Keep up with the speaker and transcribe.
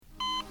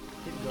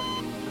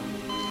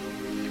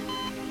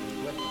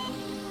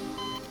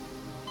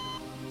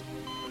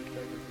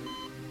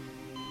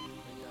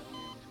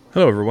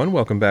Hello everyone,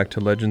 welcome back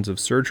to Legends of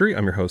Surgery.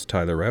 I'm your host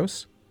Tyler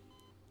Rouse.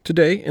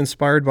 Today,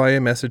 inspired by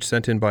a message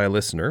sent in by a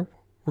listener,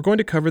 we're going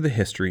to cover the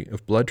history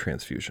of blood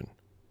transfusion.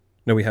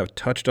 Now, we have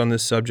touched on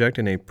this subject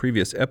in a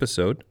previous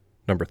episode,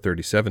 number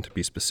 37 to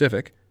be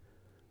specific,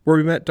 where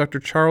we met Dr.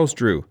 Charles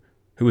Drew,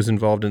 who was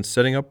involved in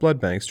setting up blood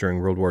banks during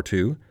World War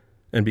II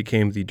and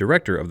became the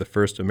director of the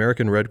first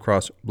American Red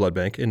Cross blood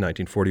bank in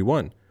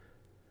 1941,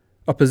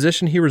 a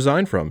position he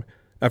resigned from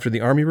after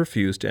the Army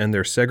refused to end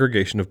their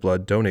segregation of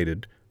blood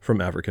donated from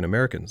African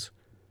Americans.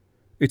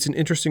 It's an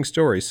interesting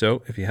story,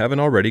 so if you haven't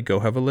already, go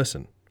have a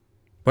listen.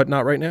 But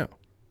not right now.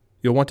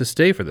 You'll want to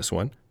stay for this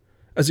one,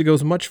 as it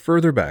goes much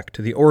further back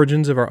to the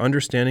origins of our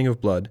understanding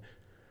of blood,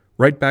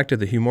 right back to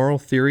the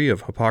humoral theory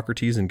of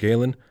Hippocrates and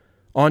Galen,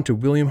 on to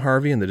William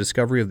Harvey and the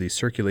discovery of the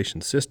circulation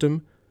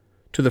system,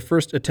 to the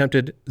first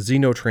attempted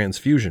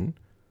xenotransfusion,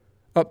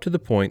 up to the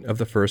point of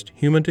the first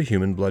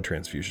human-to-human blood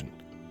transfusion.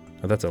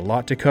 Now that's a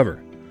lot to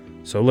cover,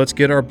 so let's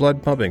get our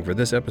blood pumping for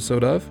this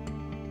episode of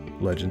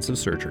Legends of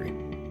Surgery.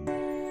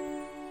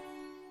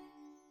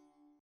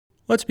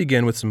 Let's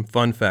begin with some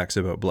fun facts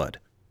about blood.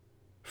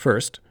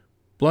 First,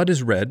 blood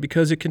is red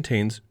because it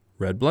contains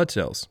red blood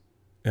cells,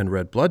 and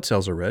red blood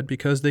cells are red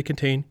because they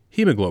contain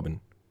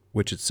hemoglobin,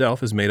 which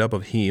itself is made up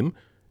of heme,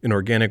 an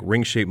organic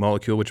ring-shaped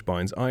molecule which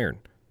binds iron.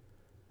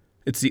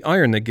 It's the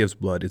iron that gives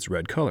blood its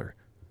red color,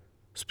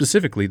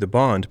 specifically the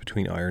bond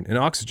between iron and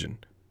oxygen.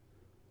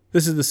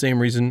 This is the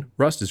same reason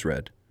rust is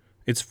red.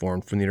 It's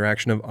formed from the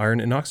interaction of iron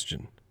and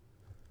oxygen.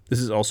 This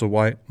is also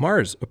why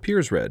Mars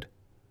appears red.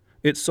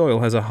 Its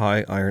soil has a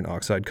high iron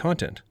oxide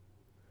content.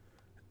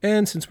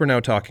 And since we're now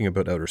talking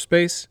about outer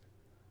space,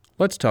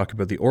 let's talk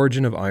about the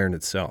origin of iron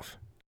itself.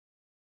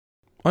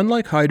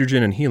 Unlike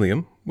hydrogen and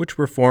helium, which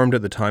were formed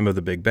at the time of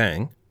the Big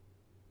Bang,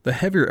 the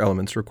heavier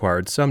elements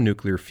required some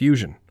nuclear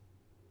fusion.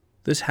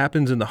 This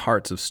happens in the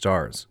hearts of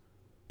stars,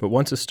 but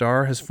once a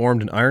star has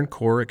formed an iron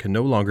core, it can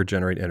no longer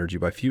generate energy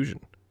by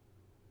fusion.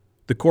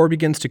 The core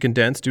begins to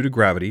condense due to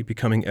gravity,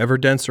 becoming ever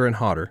denser and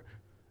hotter,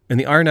 and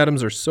the iron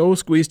atoms are so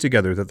squeezed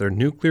together that their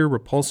nuclear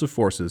repulsive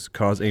forces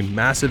cause a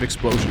massive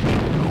explosion,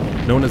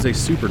 known as a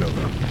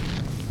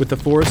supernova, with the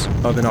force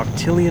of an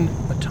octillion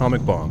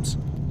atomic bombs,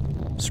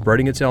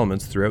 spreading its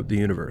elements throughout the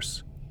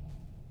universe.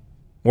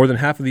 More than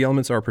half of the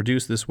elements are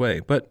produced this way,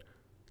 but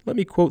let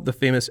me quote the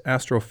famous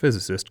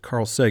astrophysicist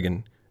Carl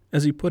Sagan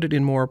as he put it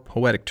in more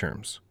poetic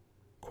terms.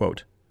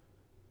 Quote,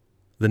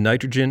 "The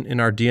nitrogen in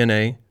our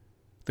DNA,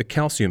 the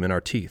calcium in our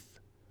teeth,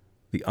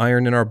 the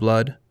iron in our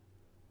blood,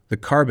 the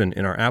carbon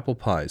in our apple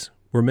pies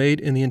were made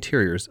in the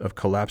interiors of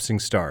collapsing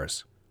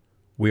stars.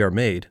 We are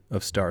made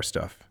of star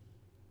stuff."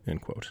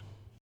 End quote.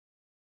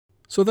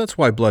 So that's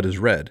why blood is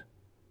red.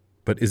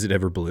 But is it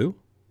ever blue?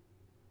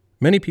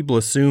 Many people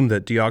assume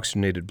that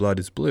deoxygenated blood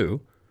is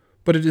blue,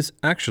 but it is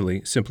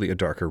actually simply a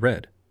darker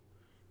red.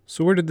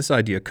 So where did this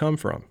idea come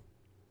from?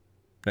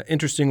 Now,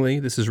 interestingly,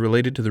 this is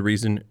related to the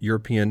reason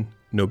European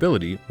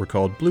nobility were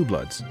called blue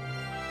bloods.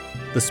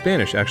 The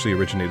Spanish actually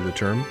originated the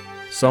term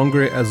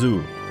sangre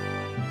azul,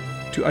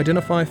 to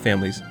identify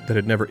families that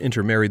had never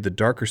intermarried the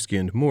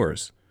darker-skinned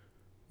Moors,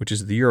 which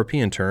is the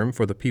European term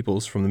for the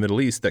peoples from the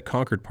Middle East that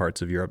conquered parts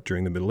of Europe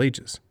during the Middle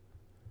Ages.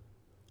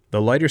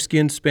 The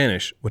lighter-skinned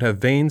Spanish would have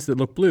veins that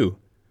look blue,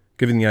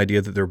 giving the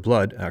idea that their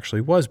blood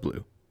actually was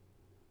blue.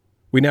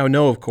 We now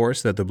know, of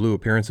course, that the blue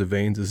appearance of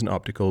veins is an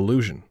optical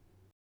illusion.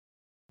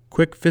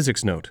 Quick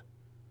physics note.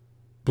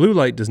 Blue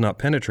light does not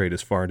penetrate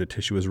as far into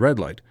tissue as red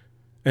light,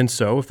 and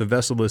so if the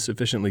vessel is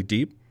sufficiently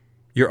deep,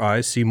 your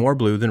eyes see more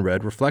blue than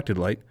red reflected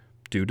light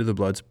due to the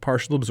blood's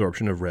partial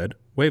absorption of red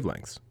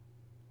wavelengths.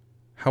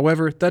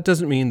 However, that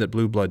doesn't mean that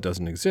blue blood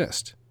doesn't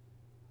exist.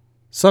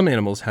 Some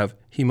animals have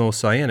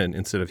hemocyanin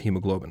instead of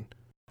hemoglobin,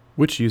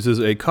 which uses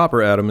a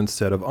copper atom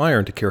instead of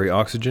iron to carry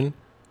oxygen,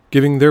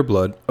 giving their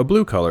blood a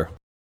blue color.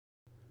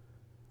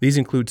 These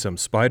include some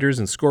spiders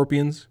and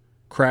scorpions,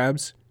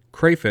 crabs,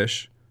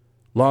 crayfish,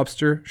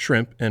 lobster,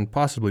 shrimp, and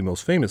possibly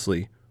most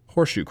famously,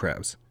 horseshoe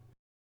crabs.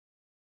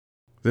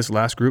 This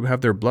last group have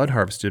their blood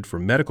harvested for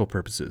medical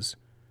purposes.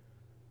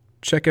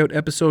 Check out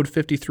episode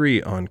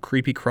 53 on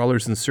creepy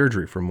crawlers and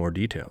surgery for more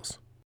details.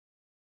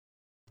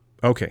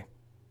 Okay,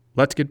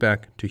 let's get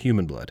back to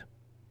human blood.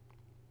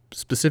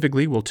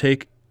 Specifically, we'll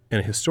take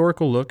a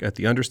historical look at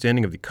the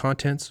understanding of the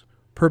contents,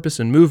 purpose,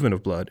 and movement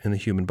of blood in the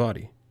human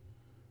body.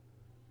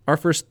 Our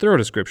first thorough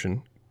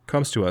description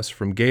comes to us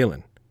from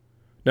Galen.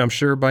 Now, I'm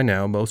sure by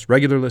now most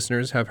regular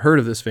listeners have heard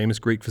of this famous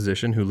Greek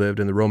physician who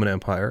lived in the Roman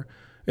Empire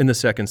in the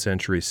 2nd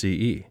century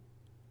CE.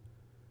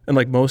 And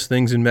like most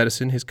things in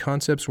medicine, his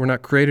concepts were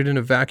not created in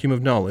a vacuum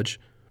of knowledge,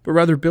 but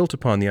rather built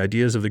upon the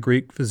ideas of the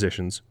Greek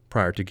physicians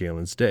prior to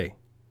Galen's day.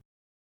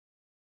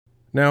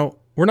 Now,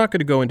 we're not going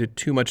to go into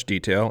too much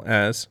detail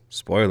as,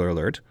 spoiler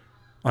alert,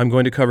 I'm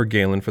going to cover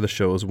Galen for the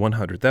show's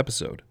 100th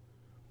episode,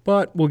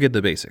 but we'll get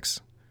the basics.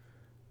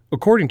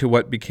 According to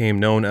what became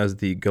known as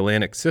the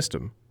Galenic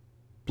system,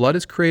 blood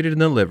is created in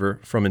the liver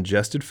from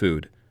ingested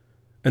food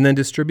and then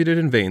distributed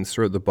in veins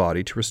throughout the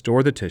body to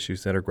restore the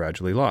tissues that are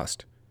gradually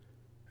lost.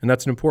 And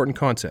that's an important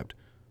concept.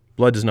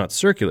 Blood does not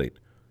circulate,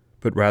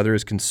 but rather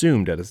is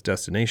consumed at its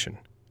destination.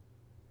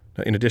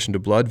 Now, in addition to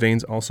blood,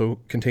 veins also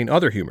contain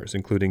other humors,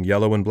 including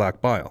yellow and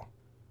black bile.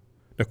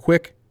 A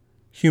quick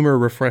humor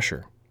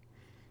refresher.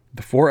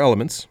 The four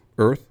elements,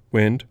 earth,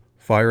 wind,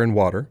 fire, and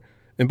water,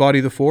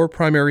 embody the four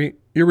primary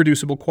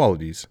irreducible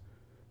qualities,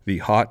 the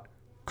hot,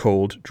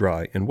 cold,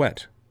 dry, and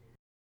wet.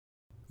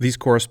 These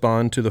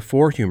correspond to the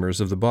four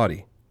humors of the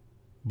body: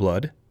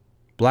 blood,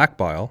 black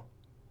bile,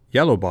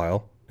 yellow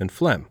bile, and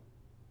phlegm.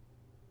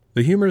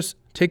 The humors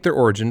take their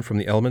origin from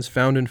the elements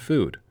found in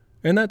food,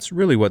 and that's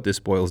really what this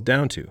boils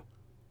down to: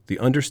 the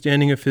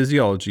understanding of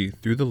physiology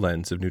through the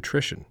lens of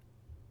nutrition.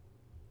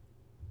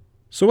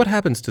 So what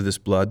happens to this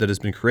blood that has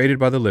been created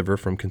by the liver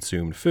from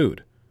consumed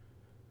food?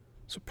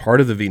 So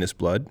part of the venous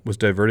blood was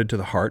diverted to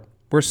the heart,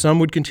 where some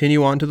would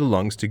continue on to the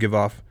lungs to give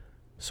off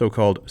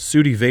so-called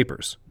sooty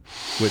vapors,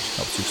 which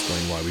helps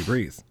explain why we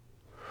breathe.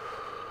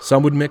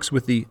 Some would mix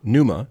with the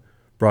pneuma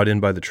brought in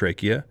by the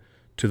trachea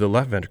to the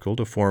left ventricle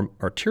to form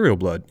arterial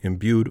blood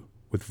imbued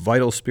with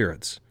vital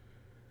spirits.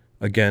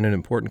 Again, an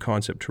important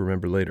concept to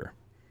remember later.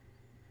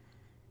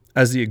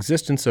 As the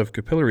existence of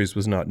capillaries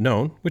was not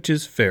known, which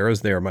is fair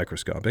as they are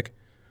microscopic,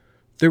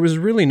 there was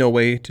really no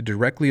way to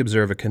directly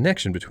observe a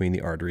connection between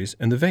the arteries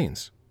and the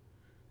veins.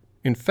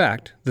 In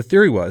fact, the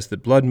theory was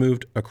that blood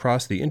moved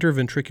across the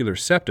interventricular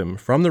septum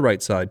from the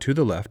right side to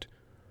the left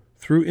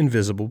through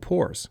invisible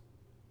pores.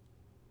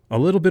 A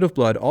little bit of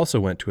blood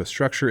also went to a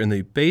structure in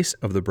the base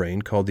of the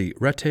brain called the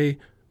rete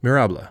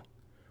mirabile,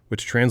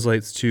 which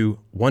translates to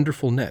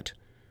wonderful net,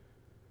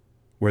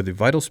 where the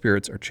vital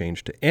spirits are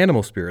changed to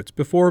animal spirits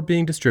before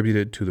being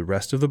distributed to the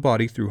rest of the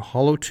body through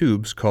hollow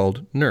tubes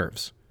called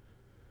nerves.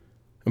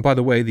 And by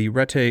the way, the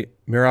rete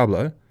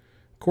mirabile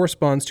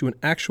corresponds to an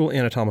actual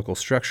anatomical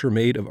structure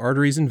made of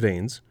arteries and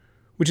veins,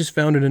 which is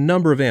found in a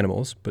number of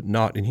animals, but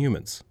not in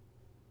humans.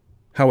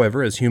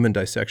 However, as human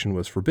dissection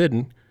was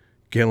forbidden,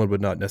 Galen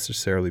would not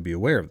necessarily be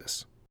aware of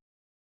this.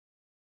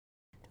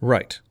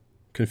 Right.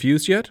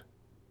 Confused yet?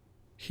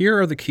 Here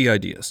are the key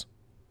ideas.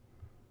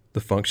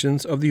 The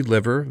functions of the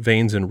liver,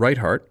 veins, and right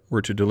heart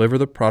were to deliver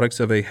the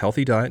products of a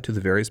healthy diet to the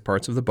various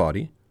parts of the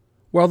body,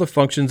 while the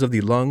functions of the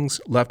lungs,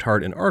 left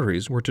heart, and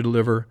arteries were to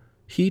deliver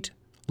heat,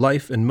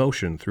 life, and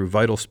motion through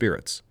vital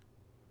spirits.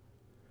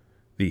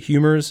 The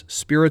humors,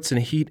 spirits,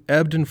 and heat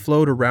ebbed and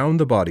flowed around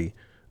the body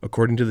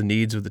according to the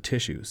needs of the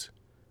tissues.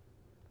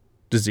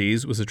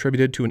 Disease was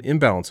attributed to an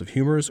imbalance of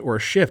humors or a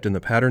shift in the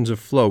patterns of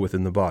flow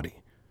within the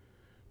body.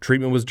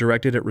 Treatment was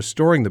directed at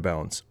restoring the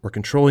balance or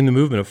controlling the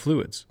movement of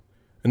fluids,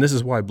 and this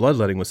is why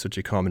bloodletting was such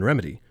a common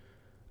remedy,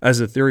 as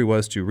the theory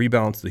was to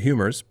rebalance the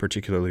humors,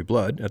 particularly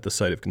blood, at the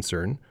site of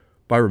concern,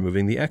 by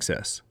removing the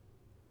excess.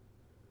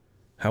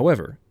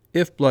 However,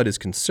 if blood is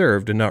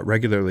conserved and not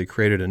regularly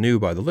created anew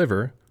by the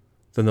liver,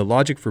 then the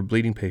logic for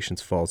bleeding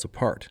patients falls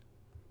apart.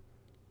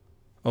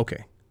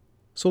 Okay,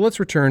 so let's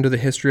return to the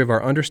history of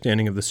our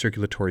understanding of the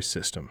circulatory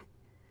system.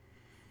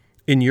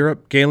 In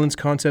Europe, Galen's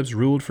concepts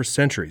ruled for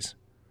centuries,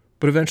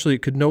 but eventually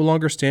it could no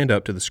longer stand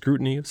up to the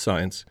scrutiny of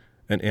science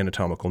and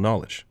anatomical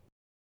knowledge.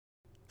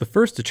 The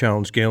first to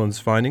challenge Galen's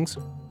findings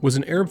was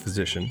an Arab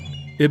physician,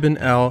 Ibn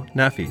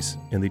al-Nafis,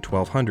 in the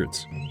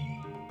 1200s.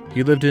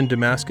 He lived in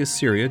Damascus,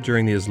 Syria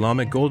during the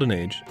Islamic Golden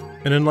Age,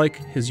 and unlike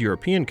his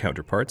European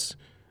counterparts,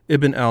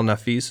 Ibn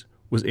al-Nafis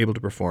was able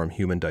to perform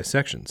human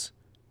dissections.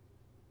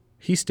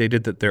 He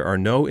stated that there are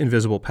no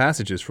invisible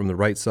passages from the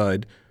right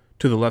side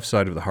to the left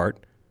side of the heart,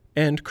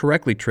 and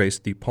correctly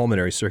traced the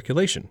pulmonary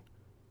circulation.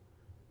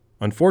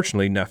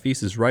 Unfortunately,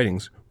 Nafis's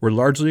writings were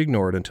largely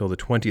ignored until the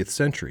 20th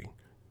century,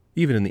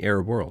 even in the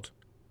Arab world.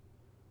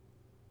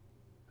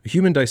 A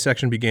human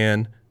dissection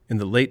began in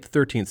the late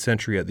 13th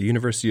century at the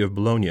University of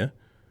Bologna,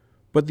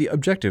 but the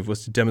objective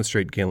was to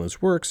demonstrate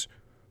Galen's works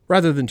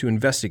rather than to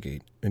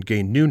investigate and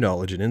gain new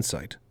knowledge and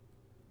insight.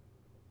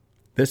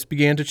 This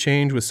began to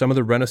change with some of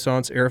the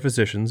Renaissance-era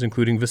physicians,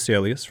 including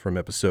Vesalius from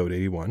episode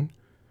 81,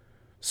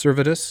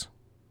 Servetus,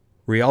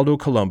 Rialdo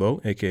Colombo,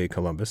 aka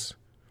Columbus,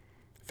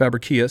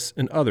 Fabricius,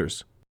 and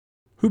others,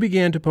 who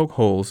began to poke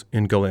holes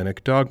in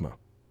Galenic dogma.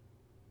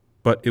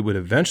 But it would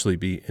eventually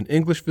be an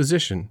English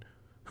physician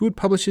who would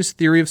publish his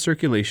theory of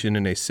circulation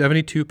in a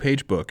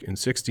 72-page book in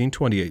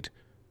 1628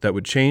 that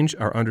would change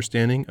our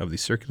understanding of the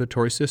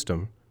circulatory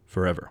system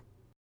forever.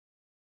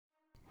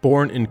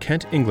 Born in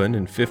Kent, England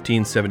in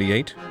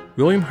 1578,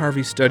 William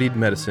Harvey studied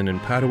medicine in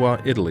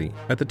Padua, Italy,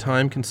 at the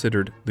time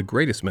considered the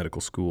greatest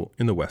medical school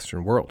in the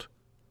Western world.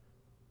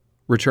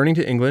 Returning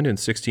to England in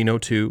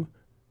 1602,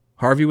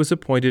 Harvey was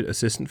appointed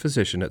assistant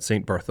physician at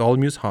St.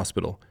 Bartholomew's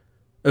Hospital,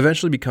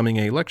 eventually becoming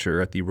a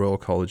lecturer at the Royal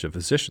College of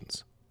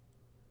Physicians.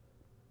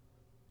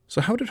 So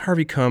how did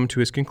Harvey come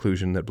to his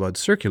conclusion that blood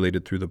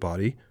circulated through the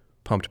body,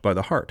 pumped by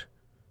the heart?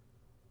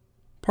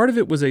 Part of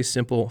it was a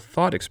simple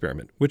thought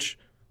experiment, which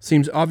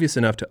seems obvious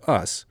enough to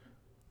us,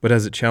 but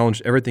as it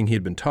challenged everything he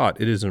had been taught,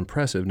 it is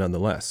impressive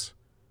nonetheless.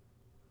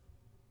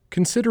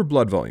 Consider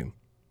blood volume.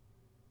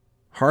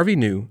 Harvey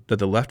knew that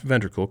the left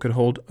ventricle could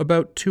hold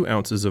about 2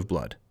 ounces of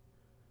blood.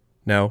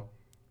 Now,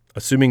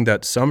 assuming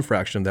that some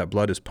fraction of that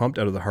blood is pumped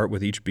out of the heart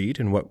with each beat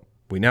in what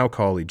we now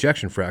call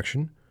ejection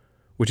fraction,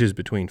 which is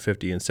between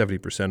 50 and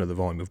 70% of the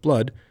volume of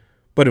blood,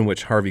 but in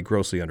which Harvey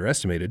grossly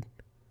underestimated,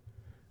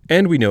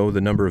 and we know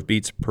the number of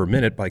beats per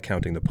minute by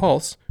counting the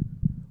pulse,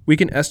 we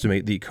can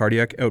estimate the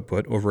cardiac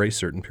output over a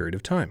certain period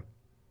of time.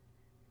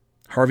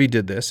 Harvey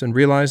did this and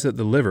realized that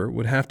the liver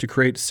would have to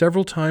create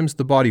several times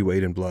the body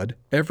weight in blood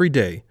every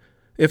day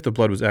if the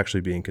blood was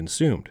actually being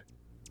consumed.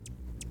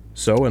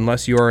 So,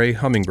 unless you are a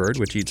hummingbird,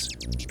 which eats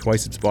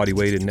twice its body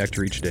weight in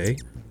nectar each day,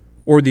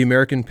 or the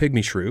American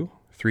pygmy shrew,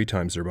 3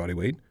 times their body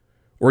weight,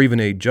 or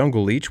even a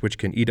jungle leech, which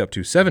can eat up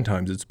to 7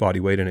 times its body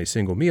weight in a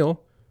single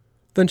meal,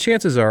 then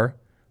chances are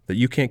that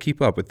you can't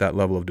keep up with that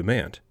level of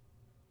demand.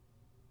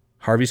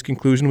 Harvey's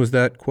conclusion was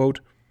that,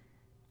 quote,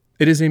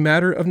 "It is a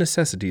matter of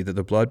necessity that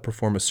the blood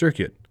perform a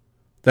circuit,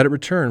 that it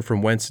return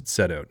from whence it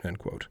set out," end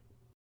quote.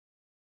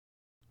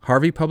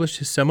 Harvey published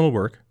his seminal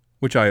work,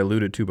 which I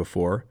alluded to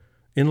before,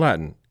 in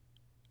Latin,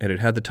 and it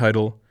had the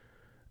title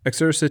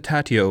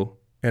Exercitatio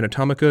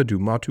Anatomica do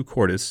Motu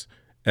Cordis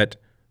et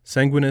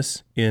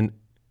Sanguinis in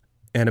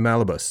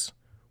Animalibus,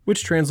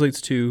 which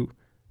translates to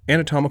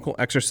Anatomical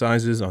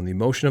Exercises on the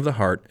Motion of the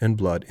Heart and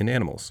Blood in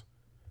Animals.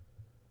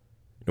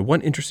 Now,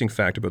 one interesting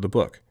fact about the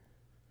book.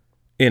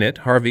 In it,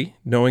 Harvey,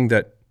 knowing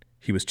that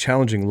he was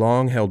challenging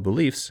long-held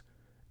beliefs,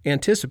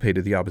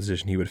 anticipated the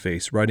opposition he would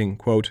face, writing,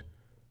 quote,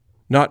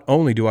 "Not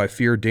only do I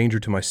fear danger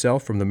to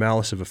myself from the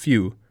malice of a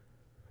few,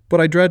 but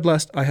I dread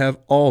lest I have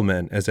all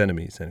men as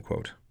enemies," end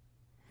quote.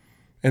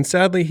 And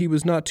sadly, he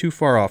was not too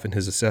far off in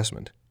his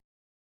assessment.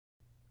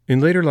 In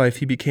later life,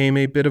 he became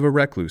a bit of a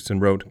recluse and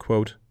wrote,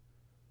 quote,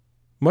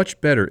 "Much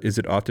better is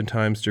it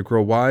oftentimes to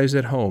grow wise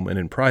at home and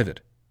in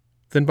private,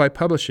 than by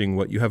publishing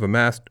what you have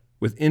amassed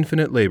with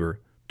infinite labor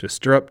to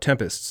stir up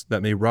tempests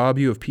that may rob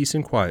you of peace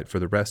and quiet for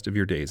the rest of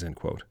your days," end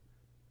quote.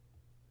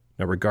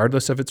 Now,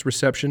 regardless of its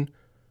reception,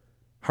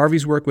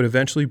 Harvey's work would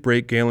eventually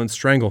break Galen's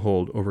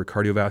stranglehold over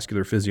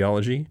cardiovascular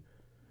physiology,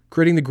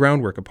 creating the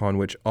groundwork upon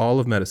which all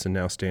of medicine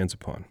now stands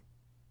upon.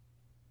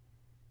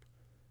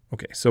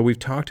 Okay, so we've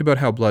talked about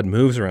how blood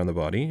moves around the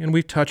body, and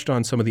we've touched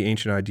on some of the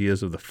ancient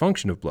ideas of the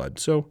function of blood,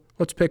 so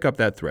let's pick up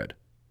that thread.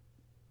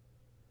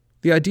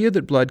 The idea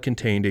that blood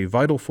contained a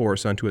vital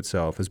force unto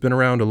itself has been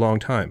around a long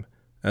time,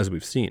 as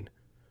we've seen.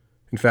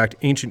 In fact,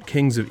 ancient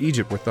kings of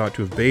Egypt were thought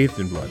to have bathed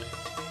in blood,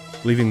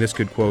 believing this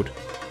could, quote,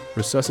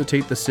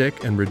 "resuscitate the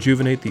sick and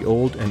rejuvenate the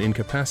old and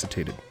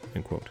incapacitated,"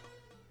 end quote.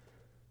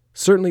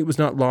 Certainly it was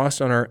not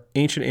lost on our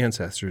ancient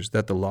ancestors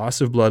that the loss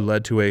of blood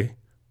led to a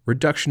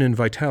reduction in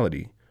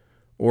vitality,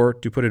 or,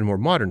 to put it in more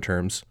modern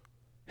terms,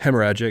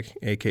 hemorrhagic,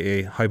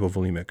 aka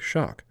hypovolemic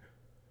shock.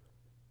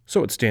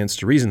 So it stands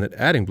to reason that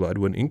adding blood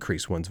would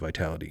increase one's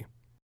vitality.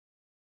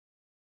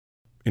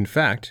 In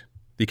fact,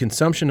 the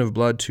consumption of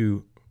blood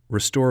to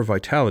restore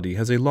vitality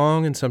has a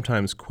long and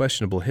sometimes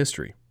questionable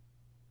history.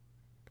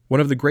 One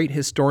of the great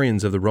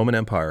historians of the Roman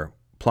Empire,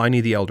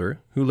 Pliny the Elder,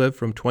 who lived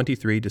from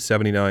 23 to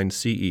 79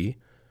 CE,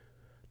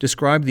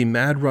 described the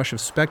mad rush of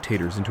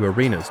spectators into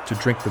arenas to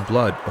drink the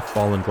blood of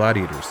fallen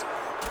gladiators,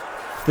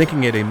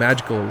 thinking it a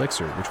magical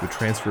elixir which would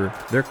transfer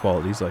their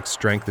qualities like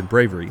strength and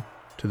bravery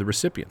to the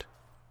recipient.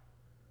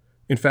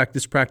 In fact,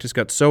 this practice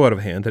got so out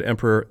of hand that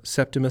Emperor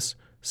Septimus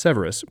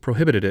Severus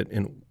prohibited it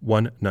in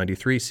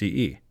 193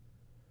 CE.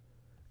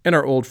 And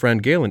our old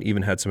friend Galen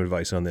even had some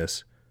advice on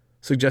this,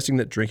 suggesting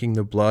that drinking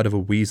the blood of a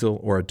weasel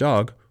or a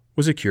dog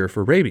was a cure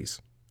for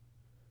rabies.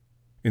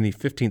 In the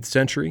 15th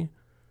century,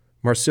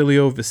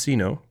 Marsilio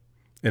Vicino,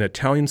 an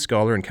Italian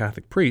scholar and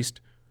Catholic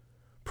priest,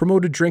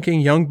 promoted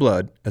drinking young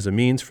blood as a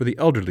means for the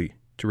elderly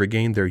to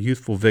regain their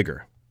youthful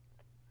vigor.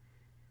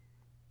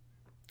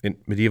 In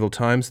medieval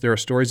times, there are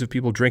stories of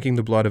people drinking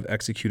the blood of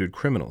executed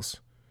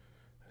criminals.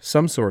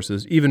 Some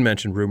sources even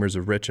mention rumors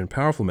of rich and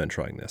powerful men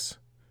trying this.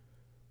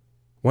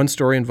 One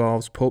story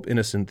involves Pope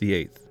Innocent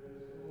VIII.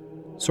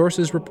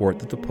 Sources report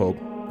that the Pope,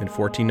 in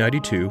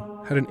 1492,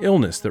 had an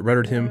illness that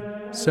rendered him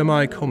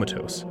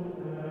semi-comatose,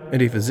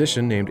 and a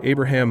physician named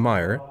Abraham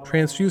Meyer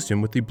transfused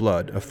him with the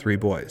blood of 3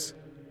 boys.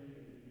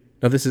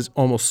 Now, this is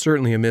almost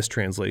certainly a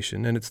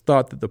mistranslation, and it's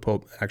thought that the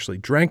Pope actually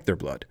drank their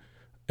blood,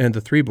 and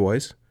the 3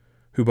 boys,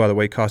 who, by the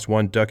way, cost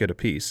 1 ducat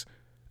apiece,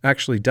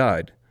 actually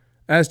died,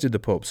 as did the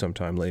Pope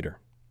sometime later.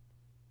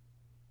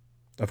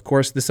 Of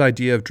course, this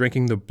idea of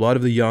drinking the blood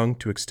of the young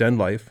to extend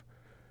life,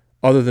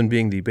 other than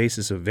being the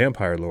basis of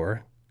vampire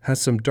lore, has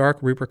some dark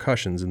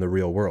repercussions in the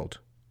real world.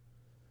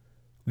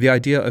 The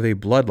idea of a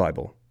blood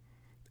libel,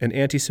 an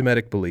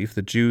anti-Semitic belief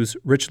that Jews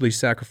ritually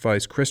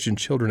sacrifice Christian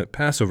children at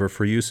Passover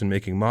for use in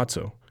making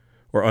matzah,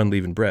 or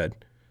unleavened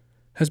bread,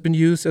 has been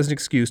used as an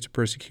excuse to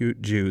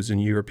persecute Jews in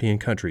European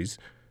countries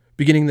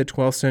beginning the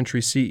 12th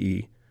century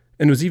CE,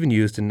 and was even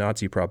used in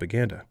Nazi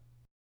propaganda.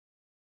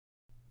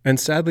 And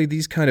sadly,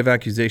 these kind of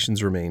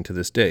accusations remain to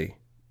this day.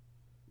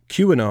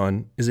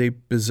 QAnon is a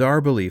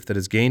bizarre belief that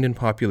has gained in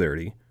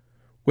popularity,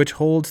 which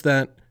holds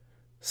that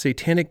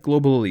satanic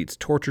global elites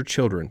torture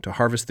children to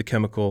harvest the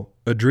chemical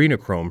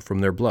adrenochrome from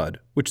their blood,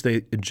 which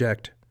they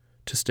inject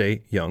to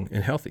stay young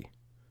and healthy.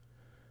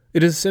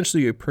 It is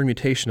essentially a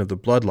permutation of the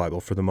blood libel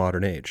for the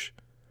modern age.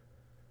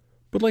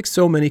 But like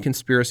so many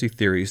conspiracy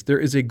theories, there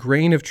is a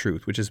grain of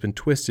truth which has been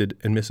twisted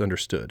and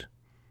misunderstood.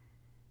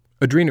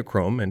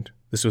 Adrenochrome, and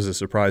this was a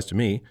surprise to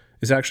me,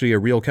 is actually a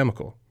real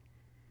chemical.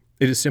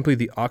 It is simply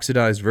the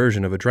oxidized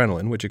version of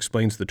adrenaline, which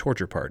explains the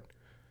torture part.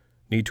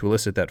 Need to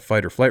elicit that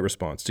fight or flight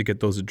response to get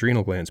those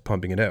adrenal glands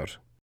pumping it out.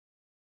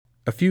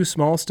 A few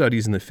small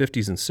studies in the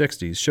 50s and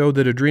 60s showed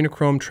that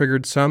adrenochrome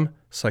triggered some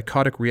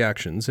psychotic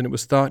reactions, and it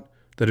was thought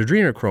that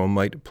adrenochrome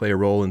might play a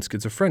role in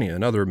schizophrenia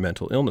and other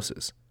mental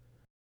illnesses.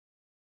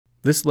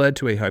 This led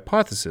to a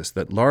hypothesis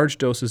that large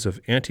doses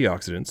of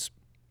antioxidants,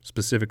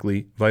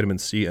 specifically vitamin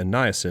C and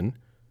niacin,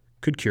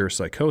 could cure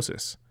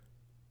psychosis.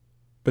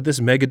 But this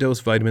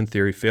megadose vitamin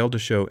theory failed to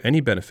show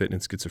any benefit in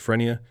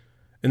schizophrenia,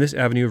 and this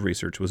avenue of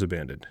research was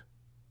abandoned.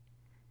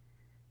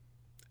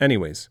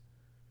 Anyways,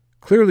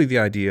 clearly the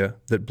idea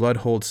that blood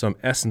holds some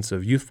essence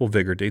of youthful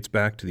vigor dates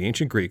back to the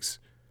ancient Greeks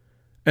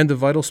and the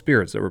vital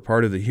spirits that were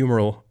part of the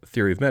humoral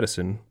theory of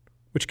medicine,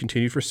 which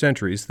continued for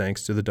centuries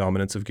thanks to the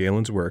dominance of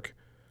Galen's work,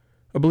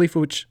 a belief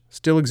which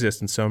still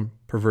exists in some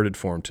perverted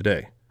form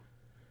today.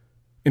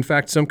 In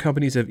fact, some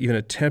companies have even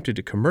attempted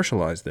to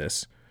commercialize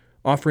this,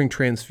 offering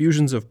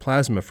transfusions of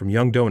plasma from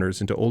young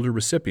donors into older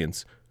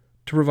recipients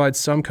to provide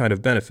some kind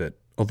of benefit,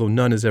 although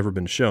none has ever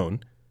been shown,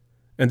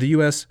 and the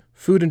U.S.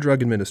 Food and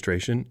Drug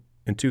Administration,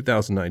 in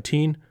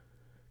 2019,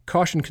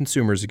 cautioned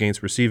consumers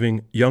against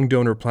receiving young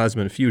donor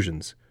plasma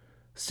infusions,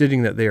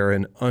 stating that they are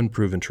an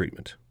unproven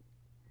treatment.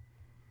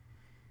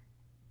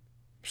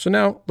 So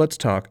now let's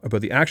talk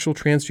about the actual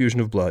transfusion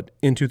of blood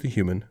into the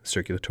human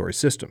circulatory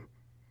system.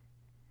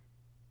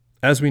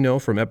 As we know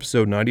from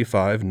episode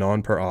 95,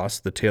 Non per Os,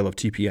 The Tale of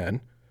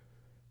TPN,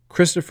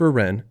 Christopher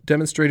Wren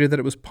demonstrated that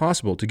it was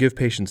possible to give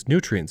patients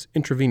nutrients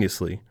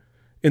intravenously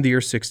in the year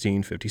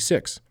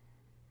 1656.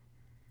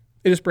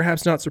 It is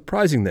perhaps not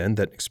surprising then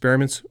that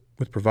experiments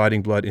with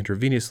providing blood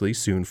intravenously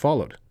soon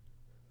followed.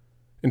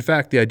 In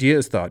fact, the idea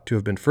is thought to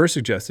have been first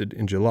suggested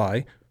in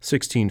July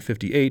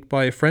 1658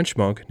 by a French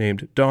monk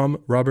named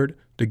Dom Robert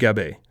de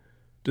Gabet,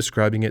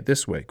 describing it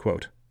this way,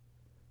 quote,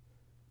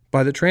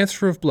 "By the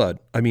transfer of blood,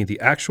 I mean the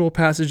actual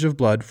passage of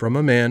blood from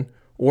a man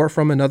or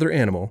from another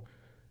animal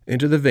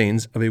into the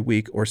veins of a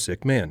weak or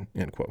sick man."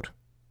 End quote.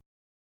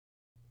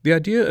 The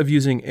idea of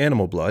using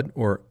animal blood,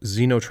 or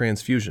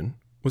xenotransfusion,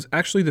 was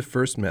actually the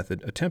first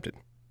method attempted.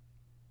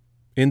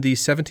 In the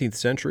 17th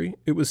century,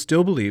 it was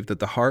still believed that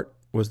the heart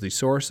was the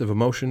source of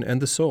emotion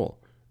and the soul,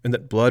 and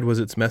that blood was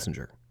its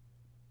messenger.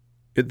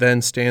 It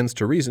then stands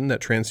to reason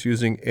that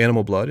transfusing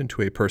animal blood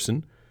into a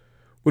person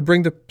would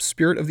bring the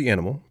spirit of the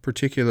animal,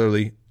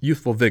 particularly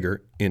youthful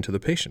vigor, into the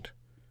patient.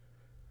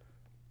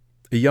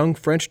 A young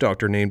French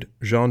doctor named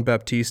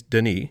Jean-Baptiste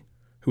Denis,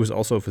 who was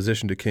also a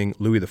physician to King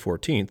Louis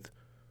XIV,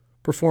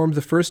 performed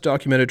the first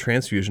documented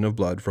transfusion of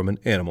blood from an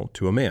animal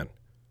to a man.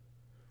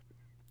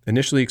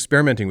 Initially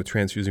experimenting with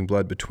transfusing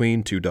blood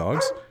between 2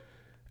 dogs,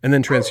 and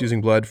then transfusing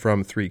blood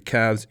from 3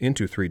 calves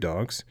into 3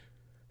 dogs,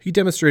 he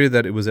demonstrated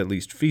that it was at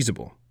least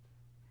feasible.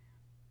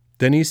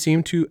 Denis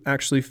seemed to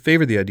actually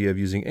favor the idea of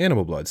using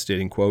animal blood,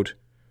 stating, quote,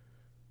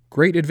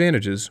 "Great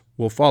advantages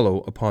will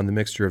follow upon the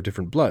mixture of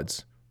different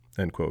bloods,"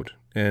 end quote,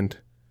 and,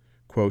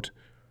 quote,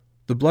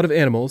 "The blood of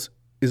animals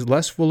is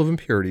less full of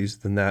impurities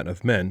than that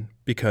of men,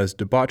 because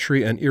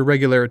debauchery and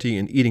irregularity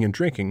in eating and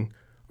drinking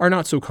are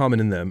not so common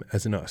in them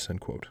as in us,"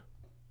 end quote.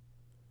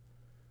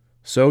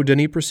 So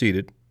Denis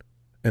proceeded,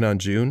 and on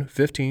June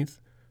 15th,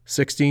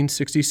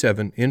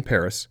 1667, in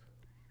Paris,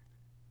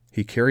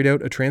 he carried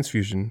out a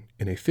transfusion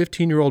in a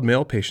 15-year-old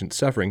male patient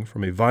suffering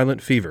from a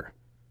violent fever.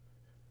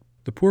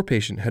 The poor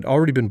patient had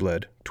already been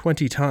bled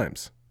 20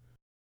 times.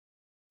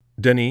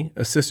 Denis,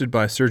 assisted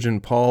by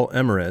surgeon Paul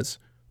Emerez,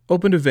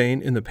 opened a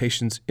vein in the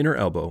patient's inner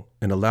elbow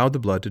and allowed the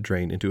blood to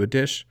drain into a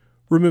dish,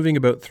 removing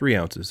about 3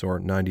 ounces or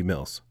 90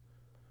 mils.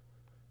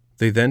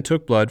 They then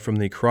took blood from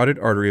the carotid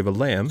artery of a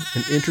lamb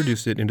and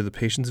introduced it into the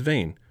patient's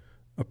vein,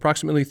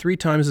 approximately 3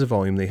 times the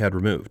volume they had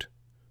removed.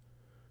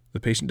 The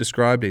patient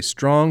described a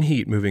strong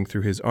heat moving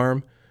through his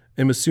arm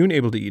and was soon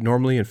able to eat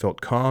normally and felt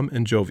calm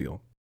and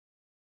jovial.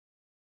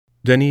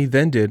 Denis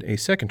then did a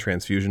second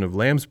transfusion of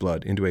lamb's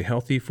blood into a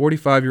healthy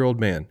 45-year-old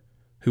man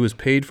who was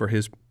paid for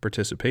his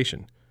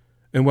participation,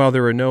 and while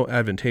there were no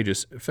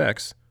advantageous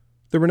effects,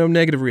 there were no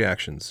negative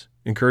reactions,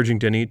 encouraging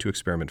Denis to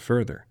experiment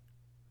further.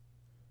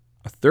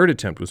 A third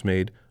attempt was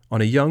made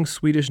on a young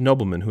Swedish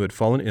nobleman who had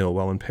fallen ill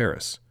while in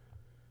Paris.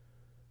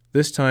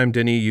 This time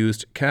Denis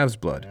used calf's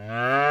blood,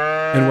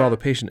 and while the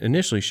patient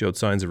initially showed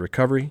signs of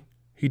recovery,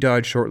 he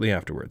died shortly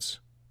afterwards.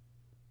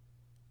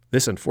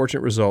 This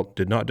unfortunate result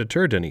did not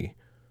deter Denis,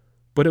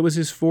 but it was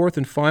his 4th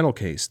and final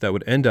case that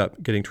would end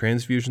up getting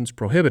transfusions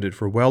prohibited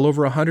for well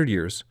over 100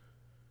 years,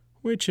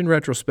 which in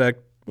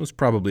retrospect was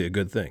probably a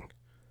good thing.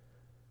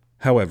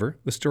 However,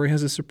 the story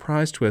has a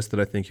surprise twist that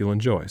I think you'll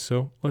enjoy,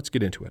 so let's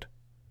get into it.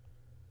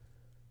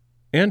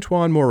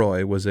 Antoine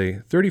Moroy was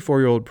a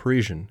 34-year-old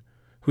Parisian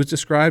who was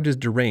described as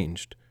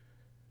deranged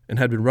and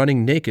had been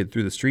running naked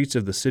through the streets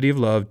of the City of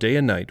Love day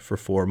and night for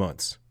 4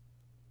 months.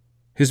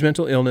 His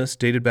mental illness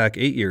dated back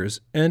 8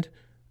 years, and,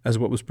 as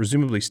what was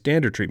presumably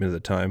standard treatment at the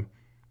time,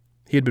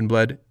 he had been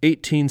bled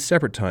 18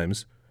 separate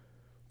times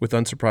with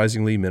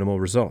unsurprisingly minimal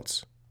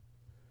results.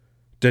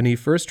 Denis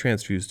first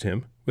transfused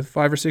him with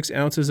 5 or 6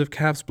 ounces of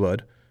calf's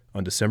blood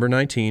on December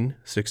 19,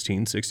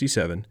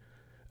 1667,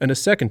 and a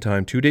second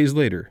time 2 days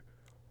later,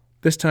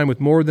 this time with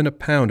more than a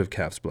pound of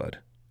calf's blood.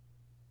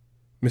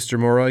 Mr.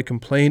 Morroy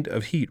complained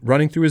of heat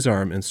running through his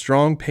arm and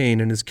strong pain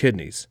in his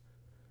kidneys.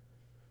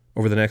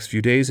 Over the next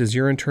few days, his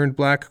urine turned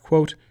black,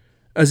 quote,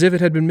 as if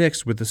it had been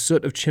mixed with the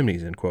soot of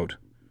chimneys, end quote.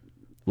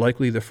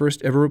 Likely the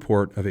first ever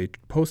report of a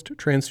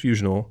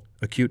post-transfusional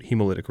acute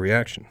hemolytic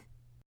reaction.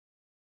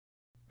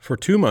 For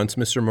 2 months,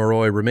 Mr.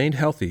 Morroy remained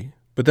healthy,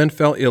 but then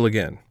fell ill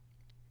again.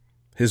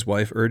 His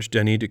wife urged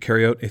Denis to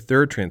carry out a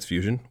third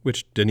transfusion,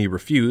 which Denis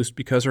refused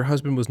because her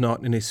husband was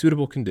not in a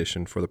suitable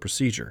condition for the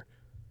procedure.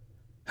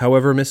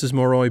 However, Mrs.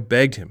 Morroy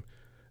begged him,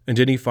 and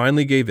Denis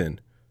finally gave in.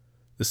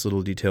 This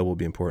little detail will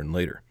be important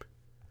later.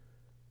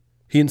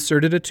 He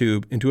inserted a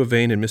tube into a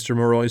vein in Mr.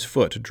 Morroy's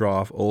foot to draw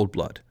off old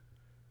blood.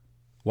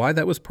 Why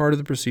that was part of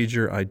the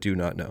procedure, I do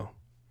not know.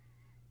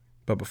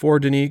 But before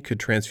Denis could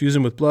transfuse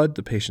him with blood,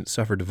 the patient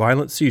suffered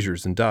violent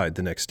seizures and died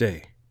the next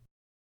day.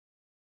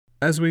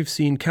 As we've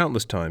seen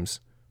countless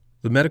times,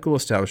 the medical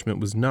establishment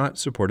was not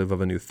supportive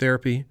of a new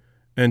therapy,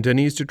 and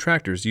Denis'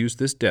 detractors used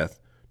this death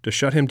to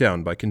shut him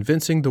down by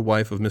convincing the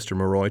wife of Mr.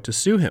 Morroy to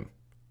sue him.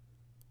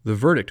 The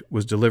verdict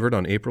was delivered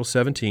on April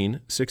 17,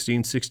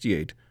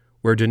 1668,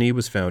 where Denis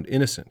was found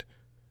innocent.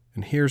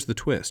 And here's the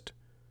twist.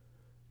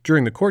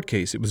 During the court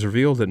case, it was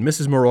revealed that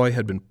Mrs. Morroy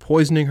had been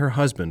poisoning her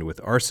husband with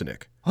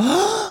arsenic.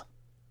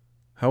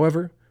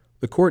 However,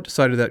 the court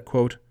decided that,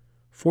 quote,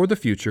 for the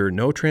future,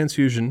 no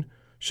transfusion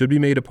should be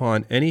made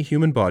upon any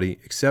human body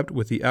except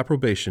with the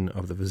approbation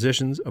of the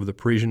physicians of the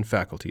Parisian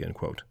faculty, end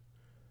quote.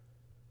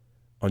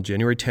 On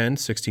January 10,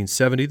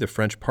 1670, the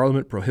French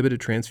Parliament prohibited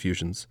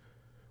transfusions,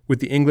 with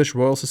the English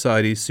Royal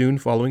Society soon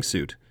following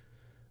suit,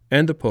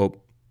 and the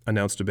Pope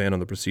announced a ban on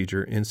the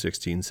procedure in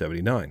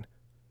 1679.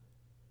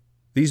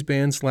 These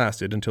bans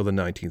lasted until the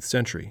 19th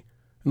century,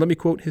 and let me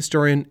quote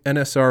historian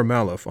N.S.R.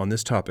 Malouf on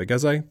this topic,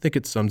 as I think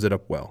it sums it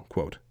up well,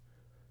 quote,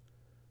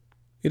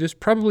 it is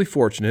probably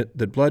fortunate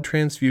that blood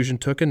transfusion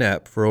took a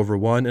nap for over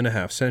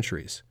 1.5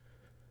 centuries.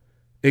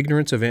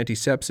 Ignorance of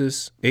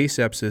antisepsis,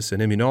 asepsis,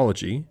 and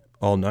immunology,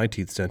 all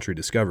 19th century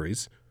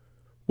discoveries,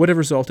 would have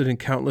resulted in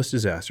countless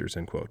disasters,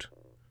 end quote.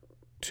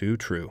 Too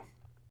true.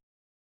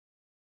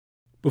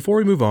 Before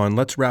we move on,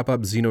 let's wrap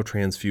up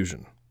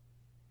xenotransfusion.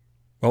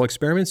 While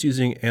experiments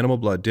using animal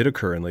blood did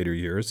occur in later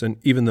years, and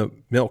even the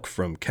milk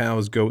from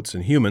cows, goats,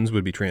 and humans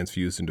would be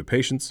transfused into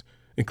patients,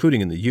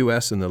 including in the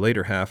U.S. in the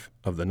later half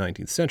of the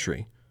 19th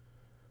century,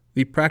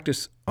 the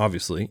practice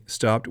obviously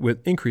stopped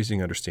with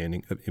increasing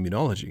understanding of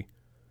immunology.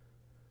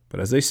 But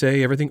as they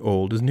say, everything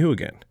old is new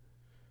again.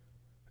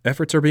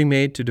 Efforts are being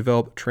made to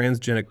develop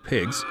transgenic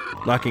pigs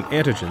lacking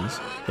antigens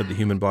that the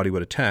human body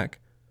would attack,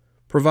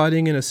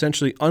 providing an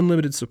essentially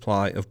unlimited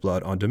supply of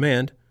blood on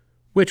demand,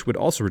 which would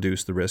also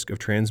reduce the risk of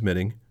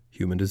transmitting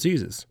human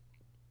diseases.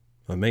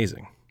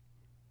 Amazing.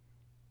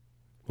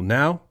 Well,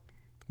 now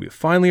we have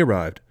finally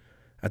arrived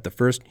at the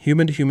first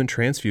human-to-human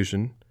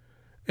transfusion,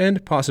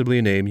 and possibly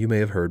a name you may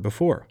have heard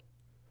before,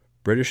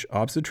 British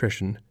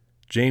obstetrician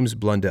James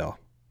Blundell.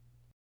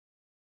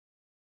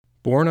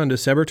 Born on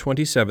December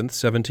 27,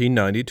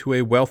 1790, to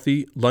a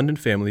wealthy London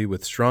family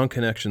with strong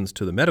connections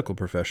to the medical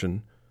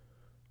profession,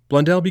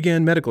 Blundell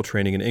began medical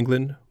training in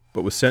England,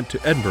 but was sent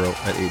to Edinburgh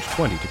at age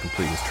 20 to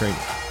complete his training.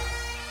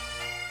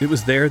 It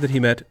was there that he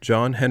met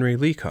John Henry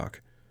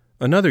Leacock,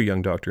 another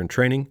young doctor in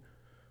training,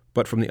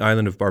 but from the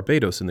island of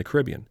Barbados in the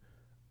Caribbean,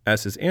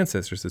 as his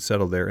ancestors had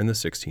settled there in the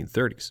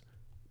 1630s.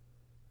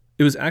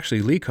 It was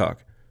actually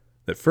Leacock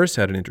that first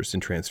had an interest in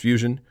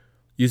transfusion,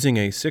 using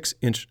a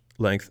 6-inch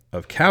length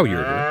of cow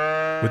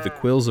ureter with the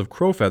quills of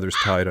crow feathers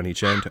tied on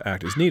each end to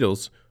act as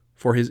needles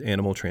for his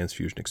animal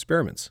transfusion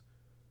experiments.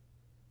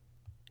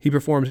 He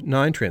performed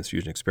 9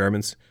 transfusion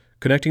experiments,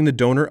 connecting the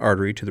donor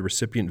artery to the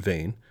recipient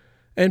vein,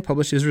 and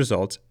published his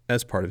results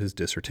as part of his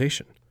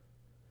dissertation.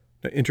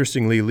 Now,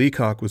 interestingly,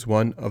 Leacock was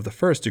one of the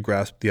first to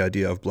grasp the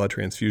idea of blood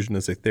transfusion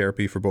as a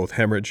therapy for both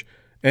hemorrhage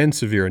and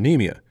severe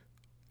anemia,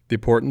 the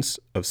importance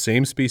of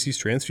same-species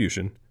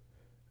transfusion,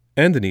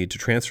 and the need to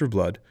transfer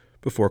blood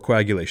before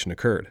coagulation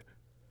occurred.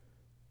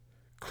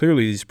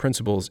 Clearly, these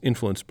principles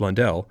influenced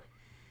Blundell,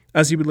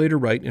 as he would later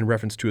write in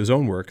reference to his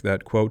own work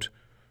that, quote,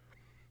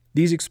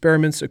 these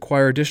experiments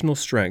acquire additional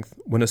strength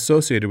when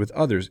associated with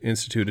others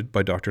instituted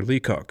by Dr.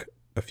 Leacock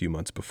a few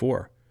months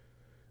before,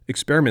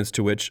 experiments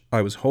to which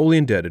I was wholly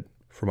indebted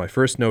for my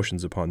first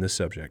notions upon this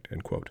subject,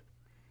 end quote.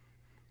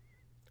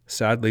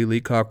 Sadly,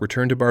 Leacock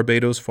returned to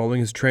Barbados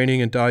following his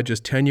training and died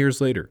just 10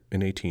 years later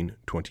in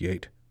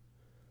 1828.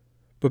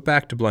 But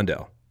back to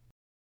Blundell.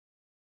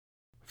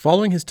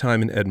 Following his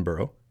time in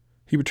Edinburgh,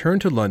 he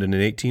returned to London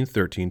in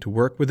 1813 to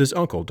work with his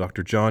uncle,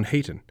 Dr. John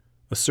Hayton,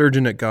 a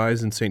surgeon at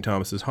Guy's and St.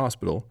 Thomas's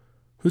Hospital,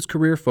 whose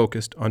career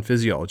focused on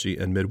physiology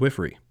and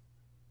midwifery.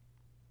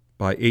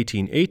 By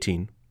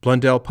 1818,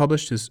 Blundell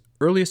published his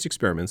earliest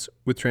experiments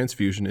with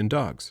transfusion in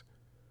dogs.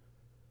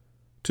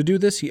 To do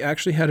this, he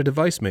actually had a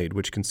device made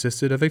which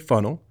consisted of a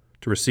funnel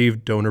to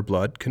receive donor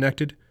blood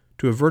connected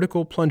to a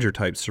vertical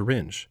plunger-type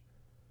syringe.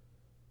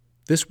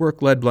 This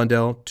work led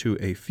Blundell to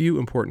a few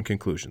important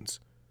conclusions.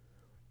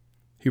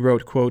 He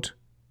wrote, quote,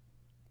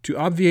 "To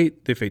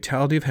obviate the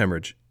fatality of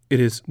hemorrhage, it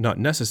is not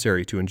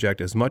necessary to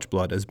inject as much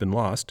blood as has been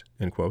lost,"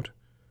 end quote.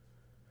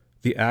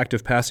 The act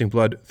of passing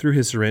blood through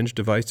his syringe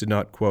device did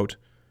not, quote,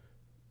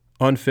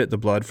 "unfit the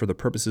blood for the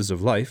purposes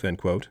of life," end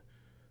quote.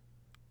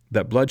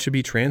 That blood should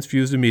be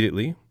transfused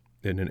immediately,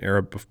 in an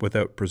era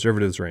without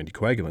preservatives or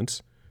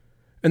anticoagulants,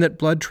 and that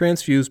blood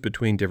transfused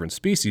between different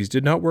species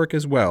did not work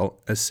as well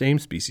as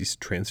same-species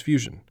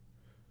transfusion.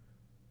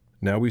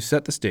 Now we've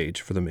set the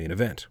stage for the main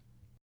event.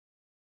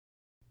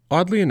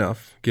 Oddly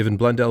enough, given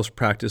Blundell's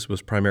practice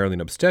was primarily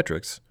in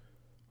obstetrics,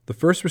 the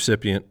first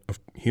recipient of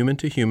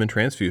human-to-human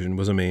transfusion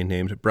was a man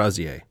named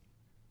Brazier.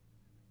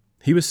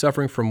 He was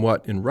suffering from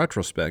what, in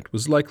retrospect,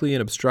 was likely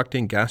an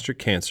obstructing gastric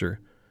cancer,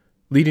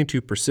 leading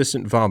to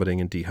persistent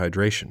vomiting and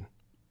dehydration.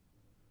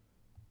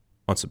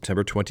 On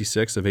September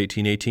 26 of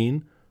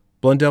 1818,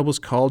 Blundell was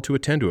called to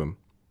attend to him,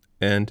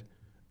 and,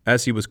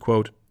 as he was,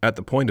 quote, "at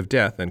the point of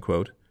death," end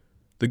quote,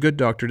 the good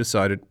doctor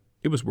decided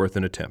it was worth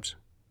an attempt.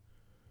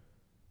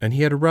 And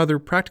he had a rather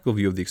practical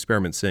view of the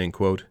experiment, saying,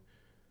 quote,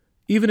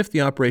 "even if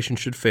the operation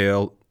should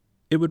fail,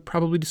 it would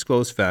probably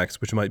disclose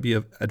facts which might be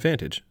of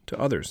advantage to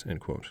others,"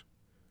 end quote.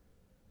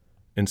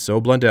 And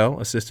so Blundell,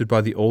 assisted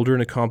by the older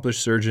and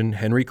accomplished surgeon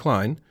Henry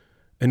Klein,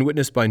 and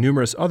witnessed by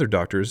numerous other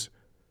doctors,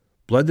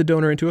 bled the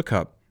donor into a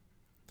cup,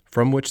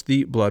 from which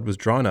the blood was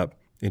drawn up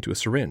into a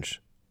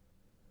syringe.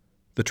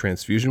 The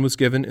transfusion was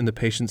given in the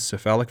patient's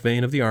cephalic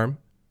vein of the arm,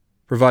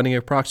 providing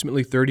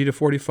approximately 30 to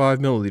 45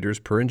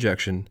 milliliters per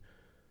injection,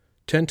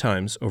 10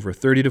 times over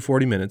 30 to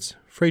 40 minutes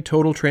for a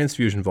total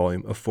transfusion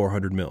volume of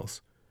 400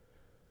 mils.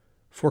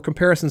 For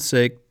comparison's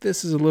sake,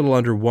 this is a little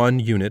under 1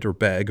 unit or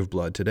bag of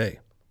blood today.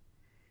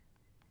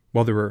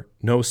 While there were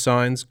no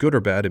signs, good or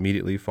bad,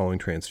 immediately following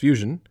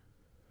transfusion,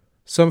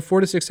 some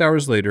 4 to 6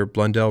 hours later,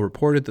 Blundell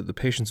reported that the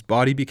patient's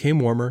body became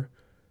warmer,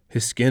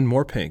 his skin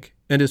more pink,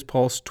 and his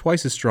pulse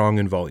twice as strong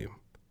in volume.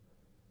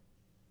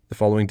 The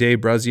following day,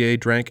 Brazier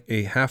drank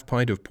a half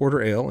pint of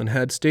porter ale and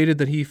had stated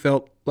that he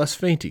felt less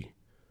fainty,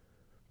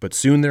 but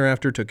soon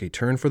thereafter took a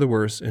turn for the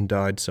worse and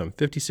died some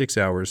 56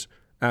 hours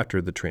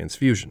after the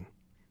transfusion.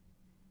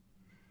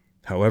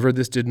 However,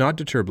 this did not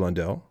deter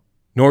Blundell,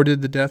 nor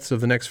did the deaths of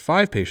the next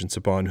 5 patients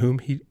upon whom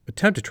he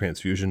attempted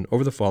transfusion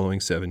over the following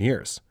 7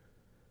 years.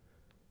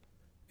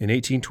 In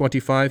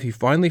 1825, he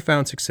finally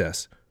found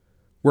success,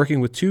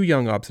 working with 2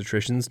 young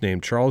obstetricians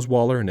named Charles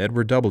Waller and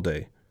Edward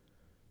Doubleday,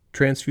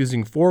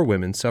 transfusing 4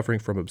 women suffering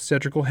from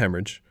obstetrical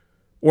hemorrhage,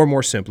 or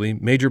more simply,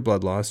 major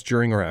blood loss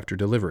during or after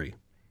delivery.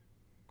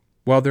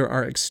 While there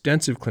are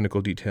extensive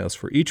clinical details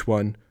for each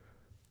one,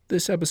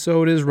 this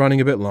episode is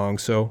running a bit long,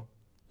 so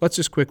let's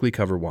just quickly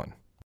cover one.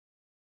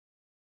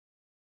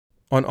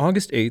 On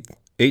August 8,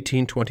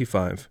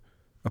 1825,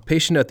 a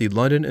patient at the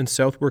London and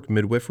Southwark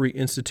Midwifery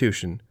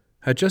Institution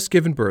had just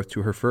given birth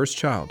to her first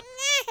child,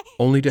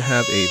 only to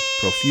have a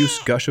profuse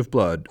gush of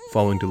blood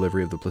following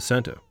delivery of the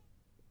placenta.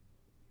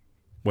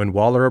 When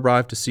Waller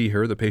arrived to see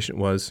her, the patient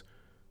was,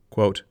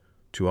 quote,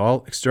 "to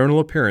all external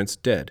appearance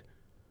dead.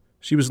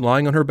 She was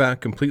lying on her back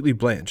completely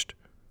blanched,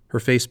 her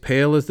face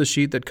pale as the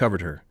sheet that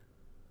covered her.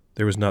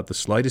 There was not the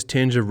slightest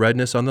tinge of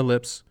redness on the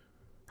lips,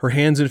 her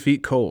hands and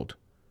feet cold,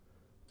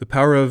 the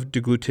power of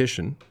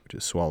deglutition, which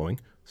is swallowing,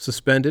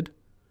 suspended,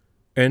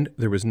 and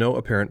there was no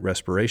apparent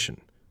respiration.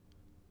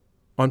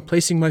 On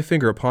placing my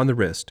finger upon the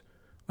wrist,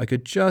 I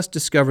could just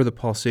discover the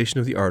pulsation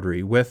of the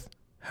artery with,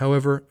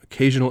 however,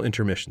 occasional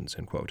intermissions,"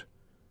 end quote.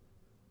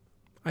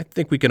 I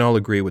think we can all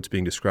agree what's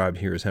being described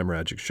here as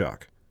hemorrhagic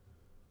shock.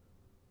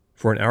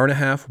 For an hour and a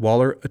half,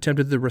 Waller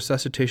attempted the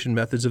resuscitation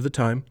methods of the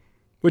time,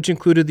 which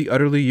included the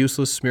utterly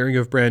useless smearing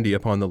of brandy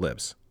upon the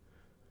lips.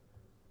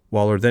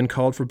 Waller then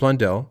called for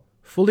Blundell,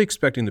 fully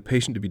expecting the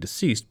patient to be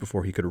deceased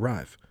before he could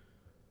arrive.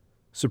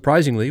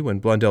 Surprisingly, when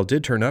Blundell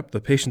did turn up, the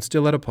patient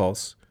still had a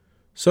pulse,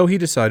 so he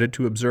decided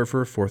to observe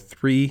her for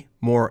 3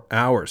 more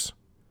hours.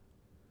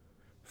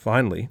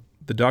 Finally,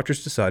 the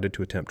doctors decided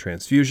to attempt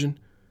transfusion,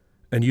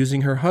 and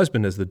using her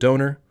husband as the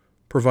donor,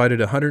 provided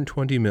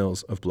 120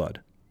 mils of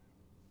blood.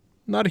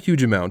 Not a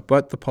huge amount,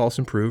 but the pulse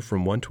improved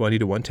from 120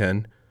 to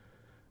 110,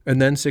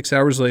 and then 6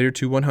 hours later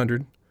to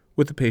 100,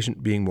 with the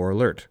patient being more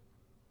alert.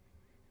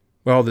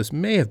 While this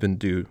may have been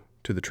due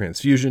to the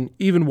transfusion,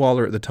 even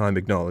Waller at the time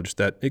acknowledged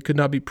that it could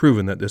not be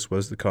proven that this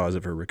was the cause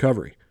of her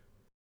recovery.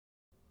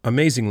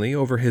 Amazingly,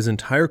 over his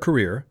entire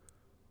career,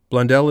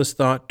 Blundell is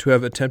thought to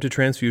have attempted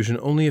transfusion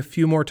only a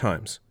few more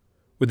times,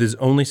 with his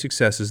only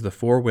successes the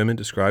 4 women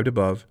described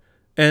above,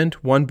 and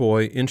 1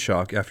 boy in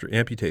shock after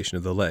amputation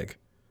of the leg.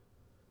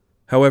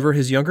 However,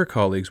 his younger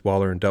colleagues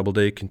Waller and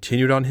Doubleday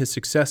continued on his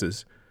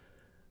successes,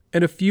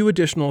 and a few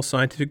additional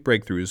scientific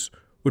breakthroughs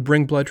would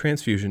bring blood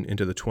transfusion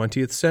into the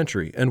 20th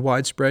century and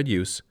widespread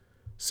use,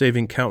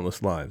 saving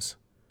countless lives.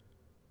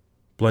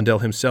 Blundell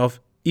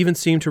himself even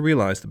seemed to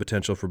realize the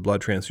potential for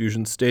blood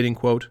transfusion, stating,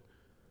 quote,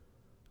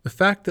 "The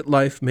fact that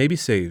life may be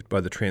saved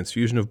by the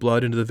transfusion of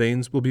blood into the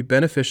veins will be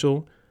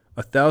beneficial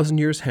 1,000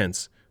 years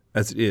hence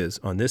as it is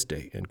on this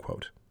day, end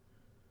quote.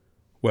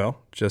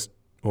 Well, just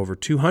over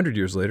 200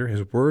 years later,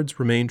 his words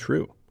remain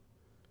true.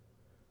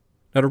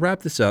 Now, to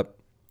wrap this up,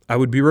 I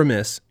would be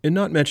remiss in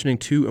not mentioning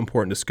two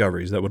important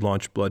discoveries that would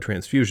launch blood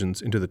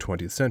transfusions into the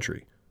 20th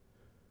century.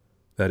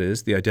 That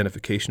is, the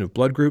identification of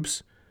blood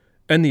groups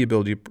and the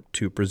ability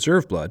to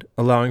preserve blood,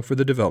 allowing for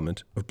the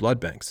development of blood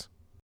banks.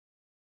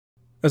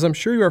 As I'm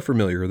sure you are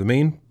familiar, the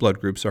main blood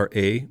groups are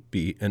A,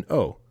 B, and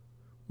O,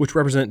 which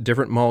represent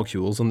different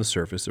molecules on the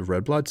surface of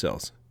red blood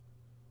cells.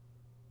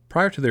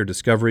 Prior to their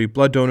discovery,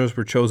 blood donors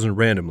were chosen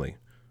randomly,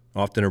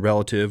 often a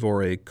relative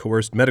or a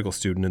coerced medical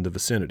student in the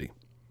vicinity.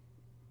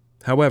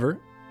 However,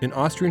 an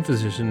Austrian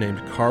physician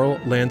named Karl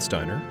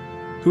Landsteiner,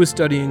 who was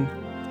studying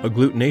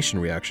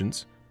agglutination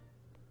reactions,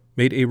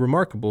 made a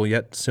remarkable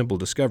yet simple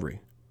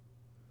discovery.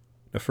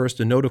 Now, first,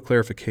 a note of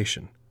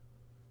clarification.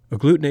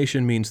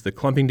 Agglutination means the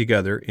clumping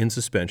together in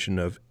suspension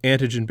of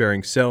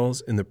antigen-bearing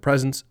cells in the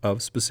presence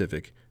of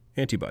specific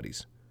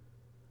antibodies.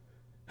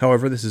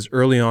 However, this is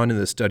early on in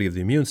the study of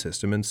the immune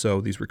system, and so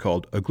these were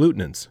called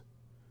agglutinins.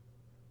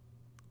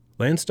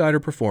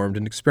 Landsteiner performed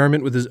an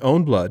experiment with his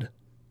own blood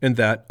and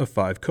that of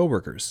 5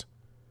 coworkers.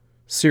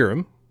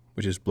 Serum,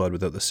 which is blood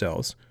without the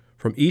cells,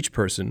 from each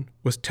person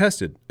was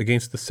tested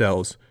against the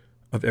cells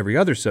of every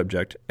other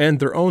subject and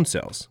their own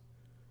cells.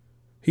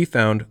 He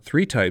found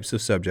 3 types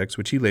of subjects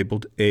which he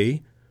labeled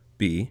A,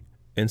 B,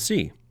 and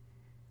C.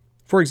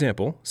 For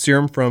example,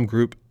 serum from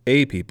group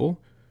A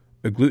people,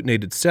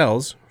 agglutinated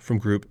cells from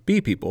group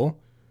B people,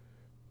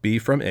 B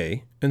from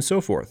A, and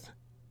so forth.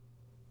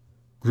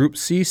 Group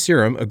C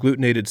serum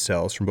agglutinated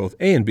cells from both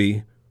A and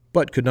B,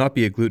 but could not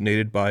be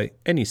agglutinated by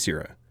any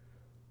sera.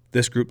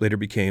 This group later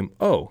became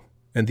O,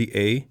 and the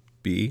A,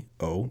 B,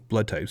 O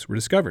blood types were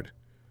discovered.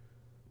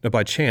 Now,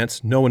 by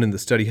chance, no one in the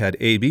study had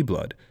AB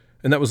blood,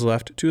 and that was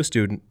left to a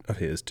student of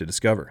his to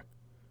discover.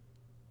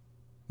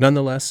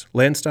 Nonetheless,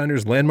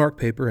 Landsteiner's landmark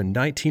paper in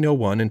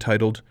 1901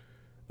 entitled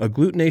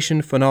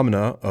Agglutination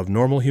Phenomena of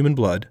Normal Human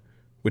Blood,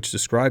 which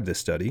described this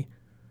study,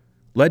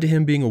 led to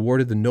him being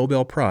awarded the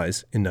Nobel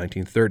Prize in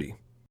 1930.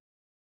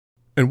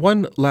 And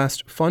one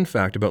last fun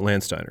fact about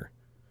Landsteiner.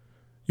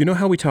 You know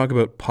how we talk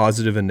about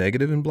positive and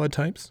negative in blood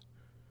types?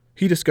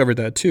 He discovered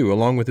that too,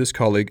 along with his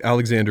colleague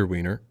Alexander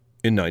Wiener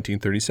in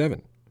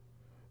 1937.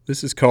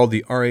 This is called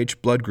the Rh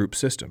blood group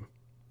system.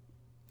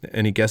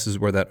 Any guesses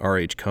where that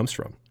Rh comes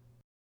from?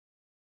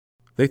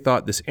 They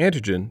thought this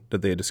antigen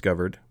that they had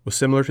discovered was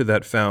similar to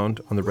that found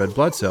on the red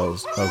blood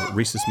cells of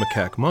rhesus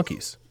macaque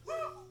monkeys.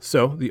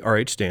 So the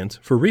Rh stands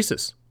for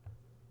rhesus.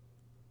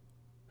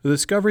 The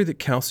discovery that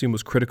calcium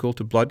was critical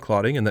to blood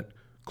clotting and that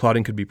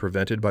clotting could be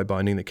prevented by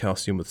binding the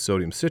calcium with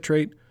sodium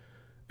citrate,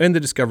 and the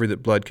discovery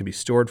that blood can be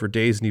stored for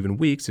days and even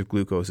weeks if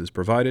glucose is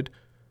provided,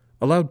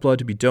 allowed blood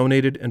to be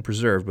donated and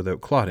preserved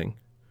without clotting,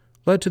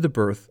 led to the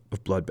birth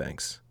of blood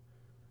banks.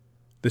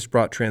 This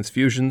brought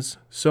transfusions,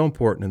 so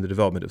important in the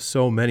development of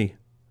so many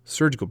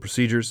surgical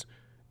procedures,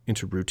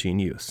 into routine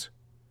use.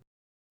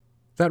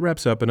 That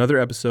wraps up another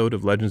episode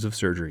of Legends of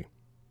Surgery.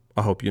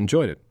 I hope you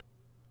enjoyed it.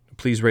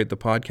 Please rate the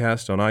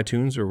podcast on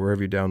iTunes or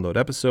wherever you download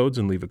episodes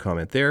and leave a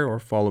comment there, or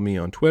follow me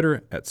on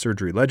Twitter at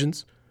Surgery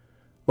Legends.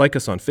 Like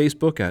us on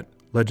Facebook at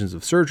Legends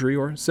of Surgery,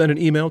 or send an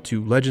email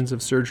to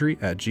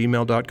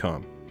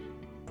legendsofsurgery@gmail.com.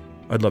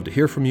 I'd love to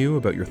hear from you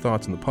about your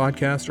thoughts on the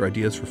podcast or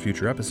ideas for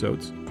future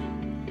episodes.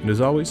 And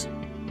as always,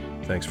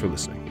 thanks for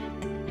listening.